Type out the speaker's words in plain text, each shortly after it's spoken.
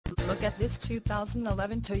look at this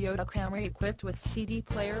 2011 Toyota Camry equipped with CD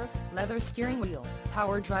player, leather steering wheel,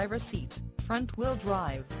 power driver seat, front-wheel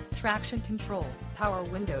drive, traction control, power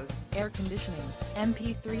windows, air conditioning,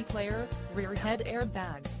 MP3 player, rear head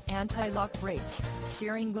airbag, anti-lock brakes,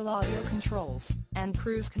 steering wheel audio controls, and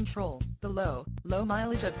cruise control. The low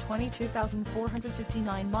mileage of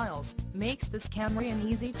 22,459 miles makes this Camry an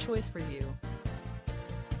easy choice for you.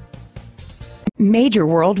 Major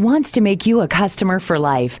World wants to make you a customer for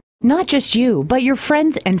life. Not just you, but your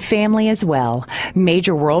friends and family as well.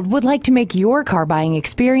 Major World would like to make your car buying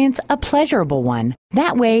experience a pleasurable one.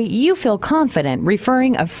 That way, you feel confident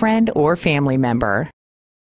referring a friend or family member.